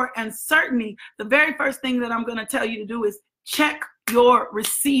longing for uncertainty, the very first thing that I'm going to tell you to do is check your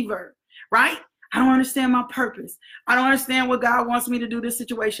receiver, right? I don't understand my purpose. I don't understand what God wants me to do this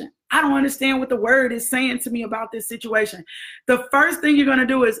situation. I don't understand what the word is saying to me about this situation. The first thing you're going to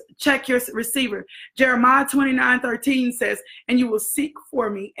do is check your receiver. Jeremiah 29:13 says, and you will seek for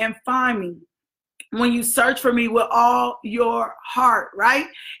me and find me when you search for me with all your heart, right?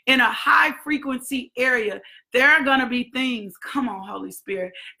 In a high frequency area, there are going to be things, come on, Holy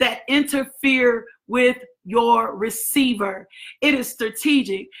Spirit, that interfere with your receiver. It is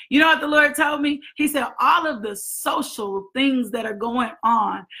strategic. You know what the Lord told me? He said, all of the social things that are going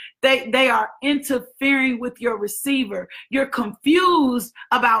on, they are interfering with your receiver. You're confused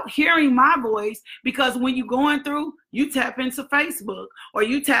about hearing my voice because when you're going through, you tap into Facebook or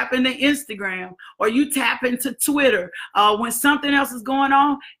you tap into Instagram or you tap into Twitter. When something else is going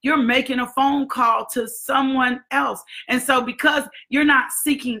on, you're making a phone call to someone else. And so because you're not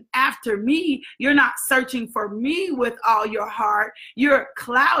seeking after me, you're not searching for me with all your heart, you're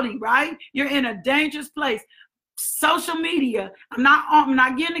cloudy, right? You're in a dangerous place. Social media, I'm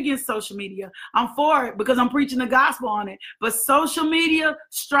not getting against social media. I'm for it because I'm preaching the gospel on it. But social media,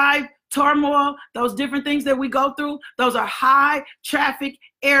 strife, turmoil, those different things that we go through, those are high traffic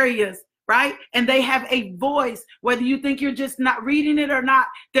areas, right? And they have a voice, whether you think you're just not reading it or not,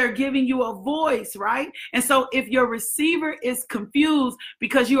 they're giving you a voice, right? And so if your receiver is confused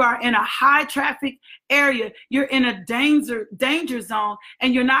because you are in a high traffic area, you're in a danger zone,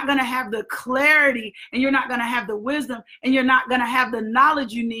 and you're not going to have the clarity, and you're not going to have the wisdom, and you're not going to have the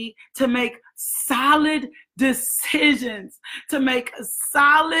knowledge you need to make solid decisions,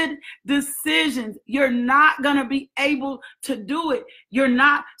 You're not going to be able to do it. You're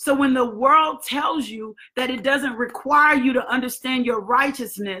not. So when the world tells you that it doesn't require you to understand your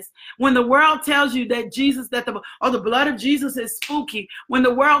righteousness, when the world tells you that the blood of Jesus is spooky, when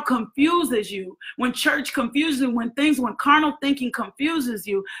the world confuses you, when church confuses you, when carnal thinking confuses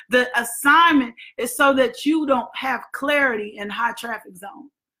you, the assignment is so that you don't have clarity in high traffic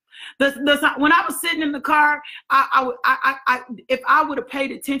zones. When I was sitting in the car, if I would have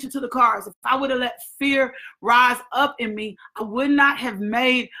paid attention to the cars, if I would have let fear rise up in me, I would not have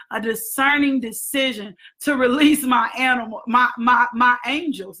made a discerning decision to release my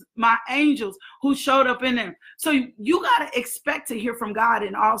angels who showed up in there. So you got to expect to hear from God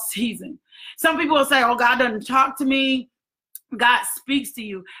in all seasons. Some people will say, oh, God doesn't talk to me. God speaks to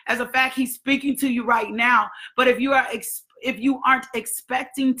you. As a fact, he's speaking to you right now. But if you aren't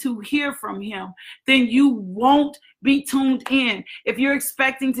expecting to hear from him, then you won't be tuned in. If you're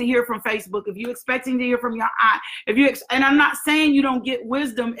expecting to hear from Facebook, if you're expecting to hear from your aunt, and I'm not saying you don't get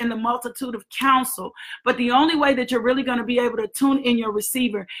wisdom in the multitude of counsel, but the only way that you're really going to be able to tune in your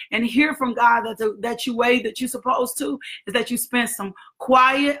receiver and hear from God that you're supposed to is that you spend some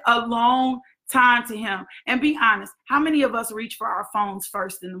quiet, alone time to him. And be honest, how many of us reach for our phones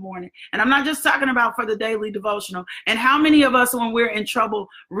first in the morning? And I'm not just talking about for the daily devotional. And how many of us, when we're in trouble,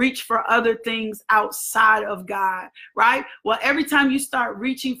 reach for other things outside of God, right? Well, every time you start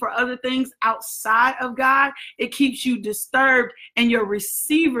reaching for other things outside of God, it keeps you disturbed and your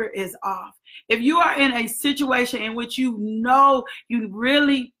receiver is off. If you are in a situation in which you know you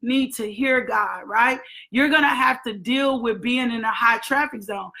really need to hear God, right? You're going to have to deal with being in a high traffic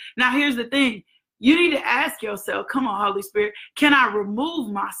zone. Now, here's the thing. You need to ask yourself, come on, Holy Spirit, can I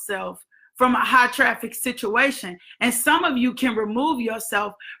remove myself from a high traffic situation? And some of you can remove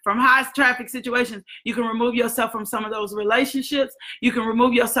yourself from high traffic situations. You can remove yourself from some of those relationships. You can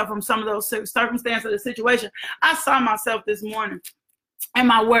remove yourself from some of those circumstances of the situation. I saw myself this morning in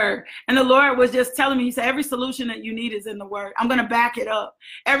my word, and the Lord was just telling me, he said, every solution that you need is in the word. I'm going to back it up.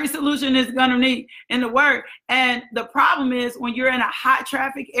 Every solution is going to need in the word. And the problem is when you're in a hot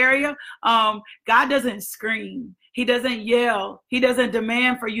traffic area, God doesn't scream. He doesn't yell. He doesn't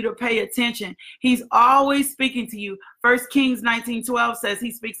demand for you to pay attention. He's always speaking to you. 1 Kings 19:12 says he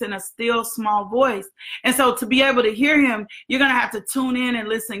speaks in a still small voice. And so to be able to hear him, you're going to have to tune in and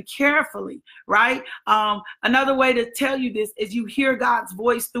listen carefully, right? Another way to tell you this is you hear God's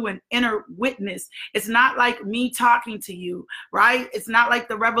voice through an inner witness. It's not like me talking to you, right? It's not like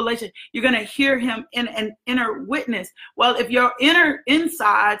the revelation. You're going to hear him in an inner witness. Well, if your inner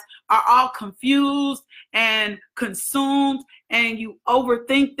insides are all confused and consumed and you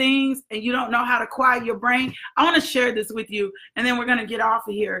overthink things and you don't know how to quiet your brain, I want to share this with you, and then we're going to get off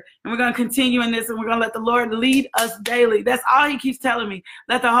of here and we're going to continue in this, and we're going to let the Lord lead us daily. That's all he keeps telling me.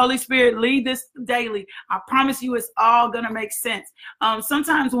 Let the Holy Spirit lead this daily. I promise you it's all going to make sense.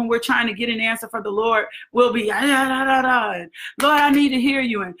 Sometimes when we're trying to get an answer for the Lord, we'll be, Lord, I need to hear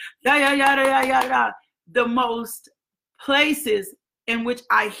you, and the most places in which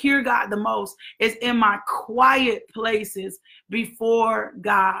I hear God the most is in my quiet places before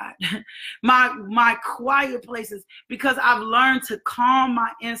God. my quiet places, because I've learned to calm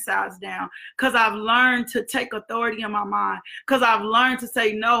my insides down, because I've learned to take authority in my mind, because I've learned to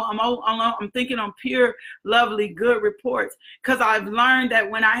say, no, I'm thinking on pure, lovely, good reports, because I've learned that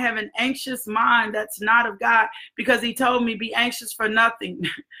when I have an anxious mind that's not of God, because he told me be anxious for nothing,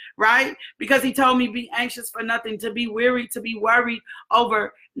 right? Because he told me be anxious for nothing, to be weary, to be worried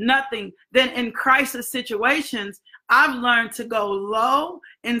over nothing. Then in crisis situations, I've learned to go low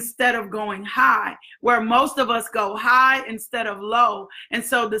instead of going high, where most of us go high instead of low. And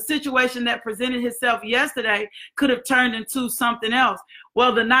so the situation that presented itself yesterday could have turned into something else.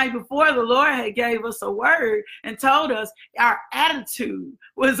 Well, the night before, the Lord had gave us a word and told us our attitude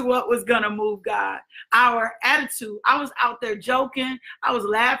was what was going to move God. Our attitude. I was out there joking. I was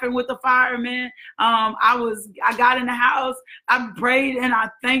laughing with the firemen. I got in the house. I prayed and I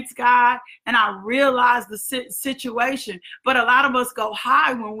thanked God, and I realized the situation. But a lot of us go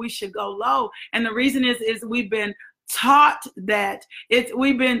high when we should go low. And the reason is we've been taught that.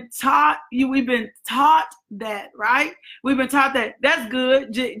 We've been taught that, right? We've been taught that. That's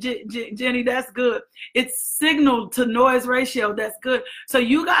good, Jenny, that's good. It's signal to noise ratio, that's good. So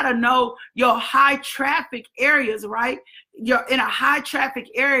you got to know your high traffic areas, right? You're in a high traffic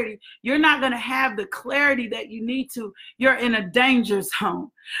area, you're not going to have the clarity that you need to. You're in a danger zone.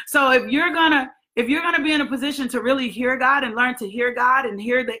 So if you're going to be in a position to really hear God and learn to hear God and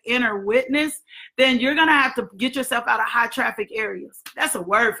hear the inner witness, then you're going to have to get yourself out of high traffic areas. That's a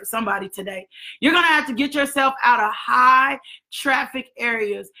word for somebody today. You're going to have to get yourself out of high traffic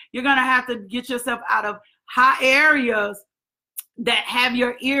areas. You're going to have to get yourself out of high areas that have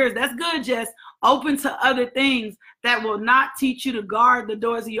your ears. That's good, Jess. Open to other things that will not teach you to guard the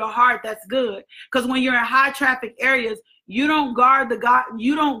doors of your heart. That's good. Because when you're in high traffic areas, you don't guard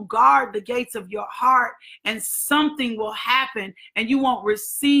the gates of your heart, and something will happen and you won't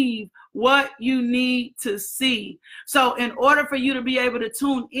receive what you need to see. So in order for you to be able to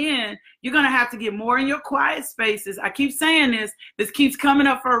tune in, you're going to have to get more in your quiet spaces. I keep saying this keeps coming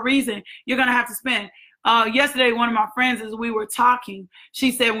up for a reason. You're going to have to spend. Yesterday, one of my friends, as we were talking,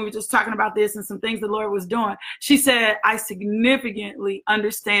 she said, we were just talking about this and some things the Lord was doing. She said, I significantly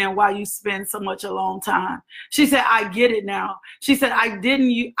understand why you spend so much alone time. She said, I get it now. She said,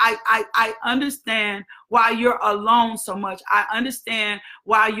 I understand why you're alone so much. I understand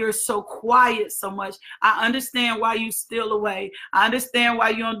why you're so quiet so much. I understand why you steal away. I understand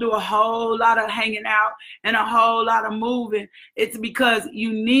why you don't do a whole lot of hanging out and a whole lot of moving. It's because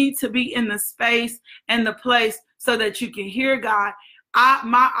you need to be in the space and the place so that you can hear God.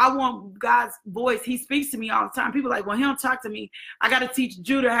 I want God's voice. He speaks to me all the time. People are like, well, he don't talk to me. I got to teach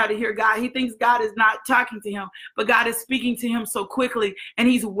Judah how to hear God. He thinks God is not talking to him, but God is speaking to him so quickly, and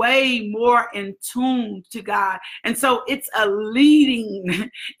he's way more in tune to God. And so it's a leading.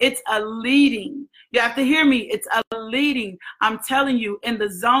 It's a leading. You have to hear me. It's a leading. I'm telling you, in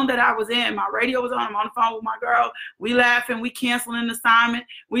the zone that I was in, my radio was on. I'm on the phone with my girl. We laughing. We canceling an assignment.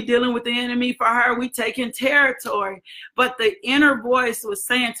 We dealing with the enemy for her. We taking territory. But the inner voice was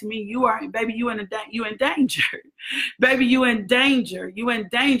saying to me, you in danger. Baby, you in danger. You in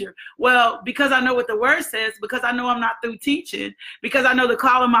danger. Well, because I know what the word says, because I know I'm not through teaching, because I know the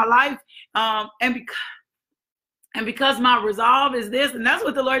call of my life, and because my resolve is this, and that's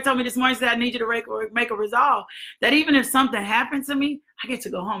what the Lord told me this morning. He said, I need you to make a resolve that even if something happened to me, I get to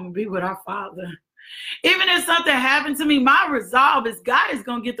go home and be with our Father. Even if something happened to me, my resolve is God is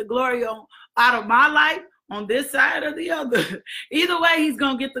going to get the glory out of my life, on this side or the other. Either way, he's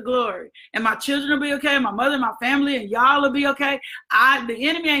going to get the glory. And my children will be okay. My mother, my family, and y'all will be okay. The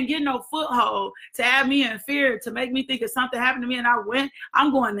enemy ain't getting no foothold to have me in fear, to make me think if something happened to me and I went,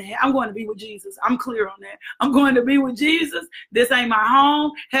 I'm going to be with Jesus. I'm clear on that. I'm going to be with Jesus. This ain't my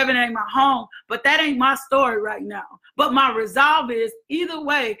home. Heaven ain't my home. But that ain't my story right now. But my resolve is either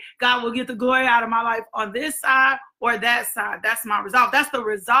way, God will get the glory out of my life on this side or that side. That's my resolve. That's the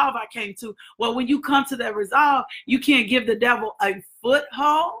resolve I came to. Well, when you come to that resolve, you can't give the devil a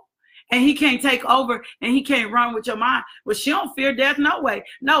foothold, and he can't take over, and he can't run with your mind. Well, she don't fear death, no way.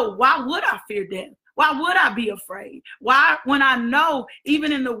 No, why would I fear death? Why would I be afraid? Why, when I know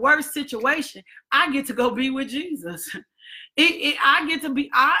even in the worst situation, I get to go be with Jesus. I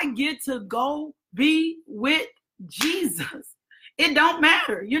get to go be with Jesus. It don't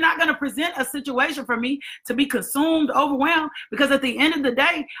matter. You're not going to present a situation for me to be consumed, overwhelmed, because at the end of the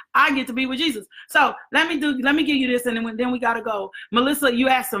day, I get to be with Jesus. So let me give you this, and then we got to go. Melissa, you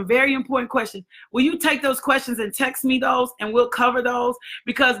asked some very important questions. Will you take those questions and text me those, and we'll cover those?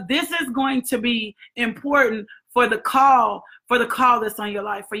 Because this is going to be important for the call that's on your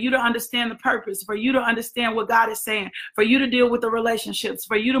life, for you to understand the purpose, for you to understand what God is saying, for you to deal with the relationships,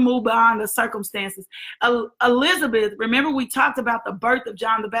 for you to move beyond the circumstances. Elizabeth, remember we talked about the birth of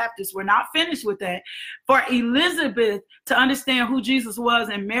John the Baptist. We're not finished with that. For Elizabeth to understand who Jesus was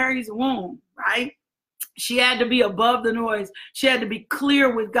in Mary's womb, right? She had to be above the noise. She had to be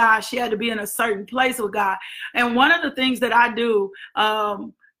clear with God. She had to be in a certain place with God. And one of the things that I do,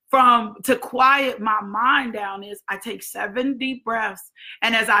 to quiet my mind down is I take 7 deep breaths.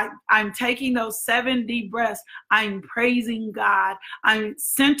 And as I'm taking those 7 deep breaths, I'm praising God. I'm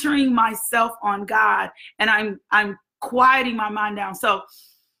centering myself on God, and I'm quieting my mind down. So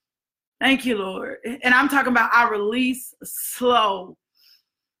thank you, Lord. And I'm talking about I release slow.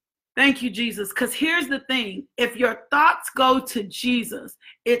 Thank you, Jesus. Because here's the thing. If your thoughts go to Jesus,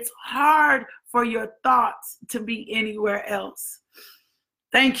 it's hard for your thoughts to be anywhere else.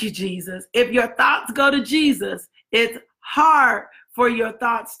 Thank you, Jesus. If your thoughts go to Jesus, it's hard for your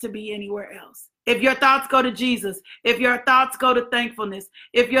thoughts to be anywhere else. If your thoughts go to Jesus, if your thoughts go to thankfulness,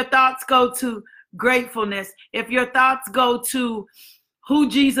 if your thoughts go to gratefulness, if your thoughts go to who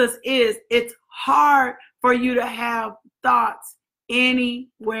Jesus is, it's hard for you to have thoughts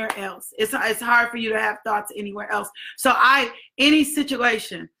anywhere else. It's hard for you to have thoughts anywhere else. So any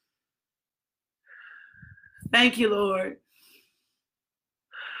situation, thank you, Lord.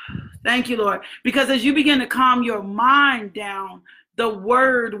 Thank you, Lord. Because as you begin to calm your mind down, the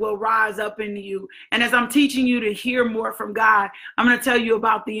word will rise up in you. And as I'm teaching you to hear more from God, I'm going to tell you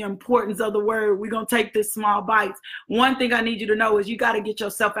about the importance of the word. We're going to take this small bites. One thing I need you to know is you got to get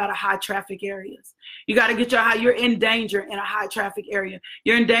yourself out of high traffic areas. You got to you're in danger in a high traffic area.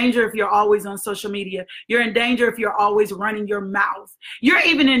 You're in danger if you're always on social media. You're in danger if you're always running your mouth. You're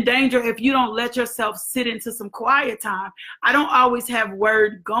even in danger if you don't let yourself sit into some quiet time. I don't always have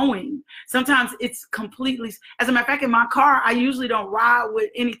word going. Sometimes it's completely, as a matter of fact, in my car, I usually don't ride with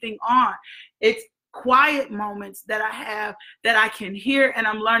anything on. It's quiet moments that I have that I can hear, and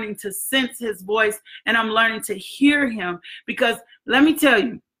I'm learning to sense his voice, and I'm learning to hear him. Because let me tell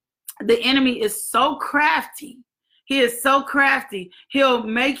you, the enemy is so crafty. He is so crafty. He'll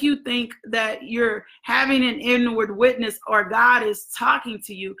make you think that you're having an inward witness or God is talking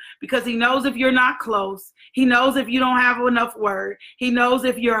to you, because he knows if you're not close. He knows if you don't have enough word. He knows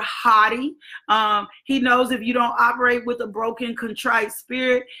if you're haughty. He knows if you don't operate with a broken, contrite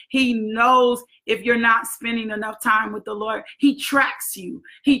spirit. He knows if you're not spending enough time with the Lord. He tracks you.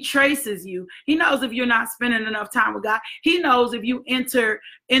 He traces you. He knows if you're not spending enough time with God. He knows if you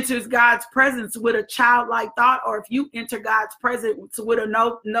enters God's presence with a childlike thought, or if you enter God's presence with a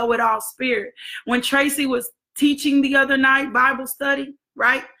know-it-all spirit. When Tracy was teaching the other night, Bible study,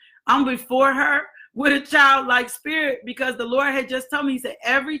 right? I'm before her with a childlike spirit, because the Lord had just told me, he said,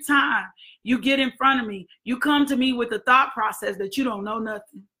 every time you get in front of me, you come to me with the thought process that you don't know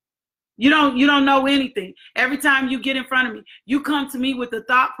nothing. You don't know anything. Every time you get in front of me, you come to me with the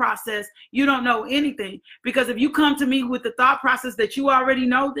thought process you don't know anything. Because if you come to me with the thought process that you already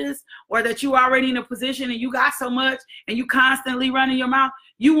know this, or that you already in a position and you got so much and you constantly running your mouth,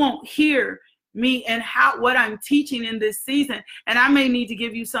 you won't hear me and what I'm teaching in this season. And I may need to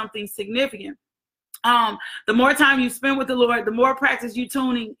give you something significant. The more time you spend with the Lord, the more practice you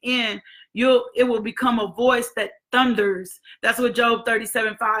tuning in, it will become a voice that thunders. That's what Job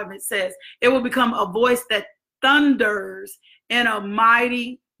 37:5 it says. It will become a voice that thunders in a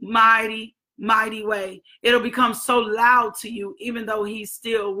mighty, mighty, mighty way. It'll become so loud to you, even though he's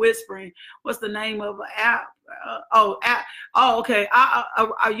still whispering. What's the name of an app? Okay.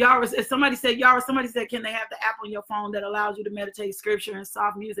 If somebody said, can they have the app on your phone that allows you to meditate scripture and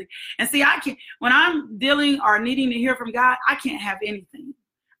soft music? And see, when I'm dealing or needing to hear from God, I can't have anything.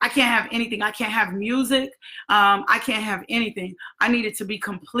 I can't have anything. I can't have music. I can't have anything. I need it to be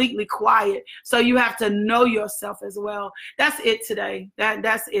completely quiet. So you have to know yourself as well. That's it today.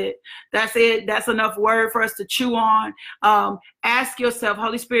 That's it. That's it. That's enough word for us to chew on. Ask yourself,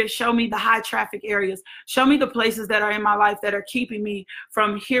 Holy Spirit, show me the high traffic areas. Show me the places that are in my life that are keeping me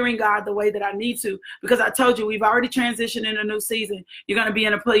from hearing God the way that I need to. Because I told you, we've already transitioned in a new season. You're going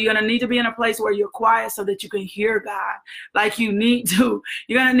to need to be in a place where you're quiet so that you can hear God like you need to.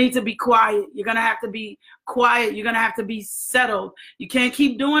 You're going to need to be quiet. You're going to have to be quiet. You're going to have to be settled. You can't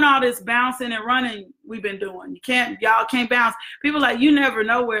keep doing all this bouncing and running we've been doing. Y'all can't bounce. People like, you never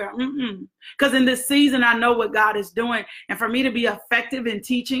know where. Because in this season, I know what God is doing. And for me to be effective in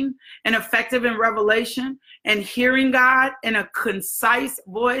teaching and effective in revelation and hearing God in a concise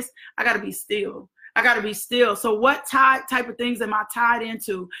voice, I got to be still. I got to be still. So what type of things am I tied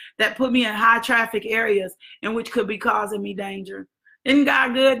into that put me in high traffic areas and which could be causing me danger? Isn't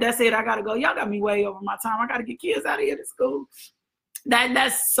God good? That's it. I got to go. Y'all got me way over my time. I got to get kids out of here to school.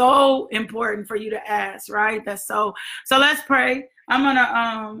 That's so important for you to ask, right? So let's pray.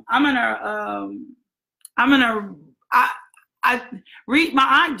 I read,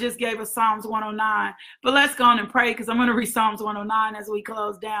 my aunt just gave us Psalms 109, but let's go on and pray, because I'm going to read Psalms 109 as we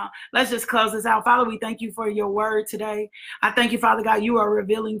close down. Let's just close this out. Father, we thank you for your word today. I thank you, Father God, you are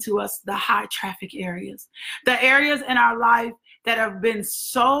revealing to us the high traffic areas, the areas in our life that have been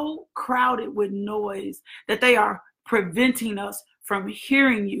so crowded with noise that they are preventing us from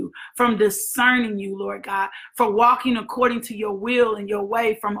hearing you, from discerning you, Lord God, for walking according to your will and your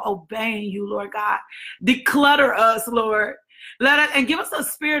way, from obeying you, Lord God. Declutter us, Lord. Let us, and give us a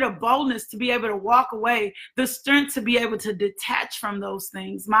spirit of boldness to be able to walk away, the strength to be able to detach from those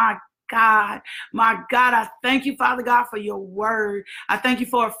things. My God, I thank you, Father God, for your word. I thank you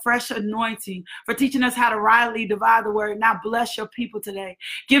for a fresh anointing, for teaching us how to rightly divide the word. Now bless your people today.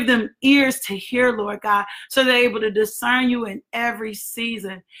 Give them ears to hear, Lord God, so they're able to discern you in every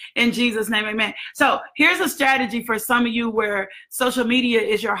season. In Jesus' name, amen. So here's a strategy for some of you where social media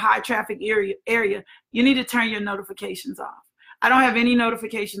is your high traffic area. You need to turn your notifications off. I don't have any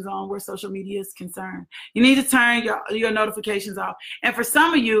notifications on where social media is concerned. You need to turn your notifications off. And for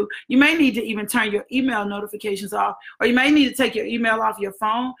some of you, you may need to even turn your email notifications off, or you may need to take your email off your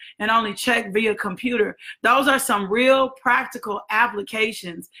phone and only check via computer. Those are some real practical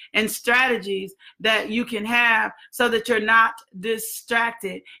applications and strategies that you can have so that you're not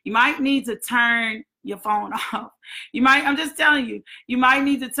distracted. You might need to turn your phone off. I'm just telling you, you might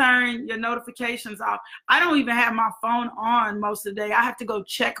need to turn your notifications off. I don't even have my phone on most of the day. I have to go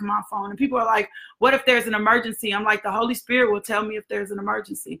check my phone. And people are like, what if there's an emergency? I'm like, the Holy Spirit will tell me if there's an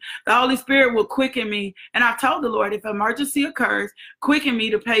emergency. The Holy Spirit will quicken me. And I've told the Lord, if an emergency occurs, quicken me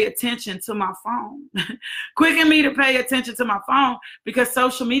to pay attention to my phone. Quicken me to pay attention to my phone, because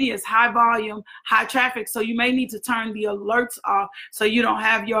social media is high volume, high traffic. So you may need to turn the alerts off so you don't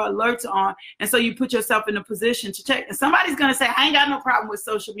have your alerts on. And so you put yourself in a position to check. And somebody's going to say, I ain't got no problem with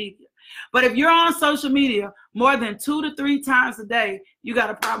social media. But if you're on social media more than 2 to 3 times a day, you got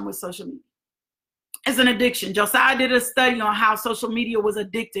a problem with social media. It's an addiction. Josiah did a study on how social media was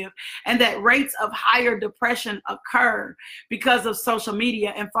addictive and that rates of higher depression occur because of social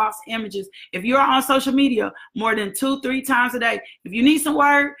media and false images. If you're on social media more than 2-3 times a day, if you need some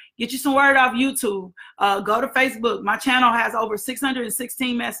word, get you some word off YouTube. Go to Facebook. My channel has over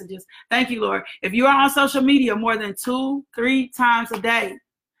 616 messages. Thank you, Lord. If you're on social media more than 2-3 times a day,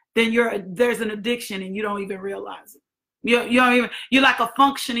 then there's an addiction and you don't even realize it. You're like a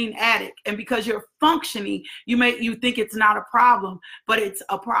functioning addict, and because you're functioning, you think it's not a problem, but it's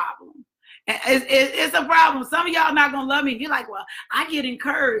a problem. And it's a problem. Some of y'all not gonna love me. You're like, well, I get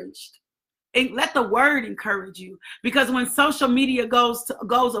encouraged. And let the word encourage you, because when social media goes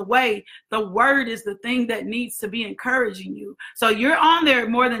away, the word is the thing that needs to be encouraging you. So you're on there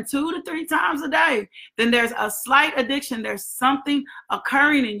more than 2 to 3 times a day, then there's a slight addiction. There's something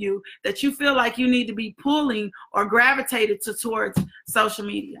occurring in you that you feel like you need to be pulling or gravitated towards social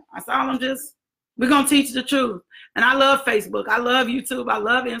media. That's all. We're going to teach the truth. And I love Facebook. I love YouTube. I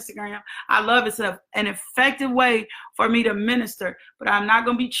love Instagram. I love it's an effective way for me to minister, but I'm not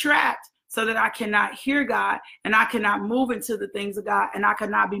going to be trapped so that I cannot hear God and I cannot move into the things of God and I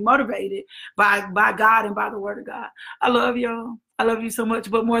cannot be motivated by God and by the word of God. I love y'all. I love you so much,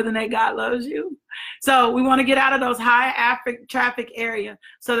 but more than that, God loves you. So we want to get out of those high traffic area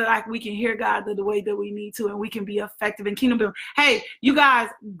so that we can hear God the way that we need to, and we can be effective in kingdom building. Hey, you guys,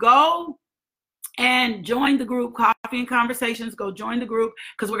 go and join the group, Coffee and Conversations. Go join the group,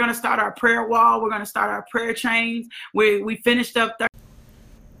 because we're going to start our prayer wall. We're going to start our prayer chains. We finished up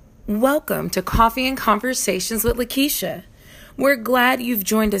Welcome to Coffee and Conversations with Lakeisha. We're glad you've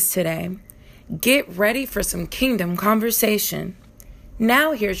joined us today. Get ready for some kingdom conversation.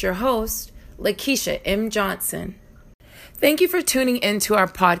 Now here's your host, Lakeisha M. Johnson. Thank you for tuning into our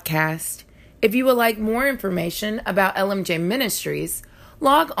podcast. If you would like more information about LMJ Ministries,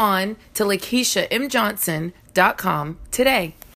 log on to LakeishaMJohnson.com today.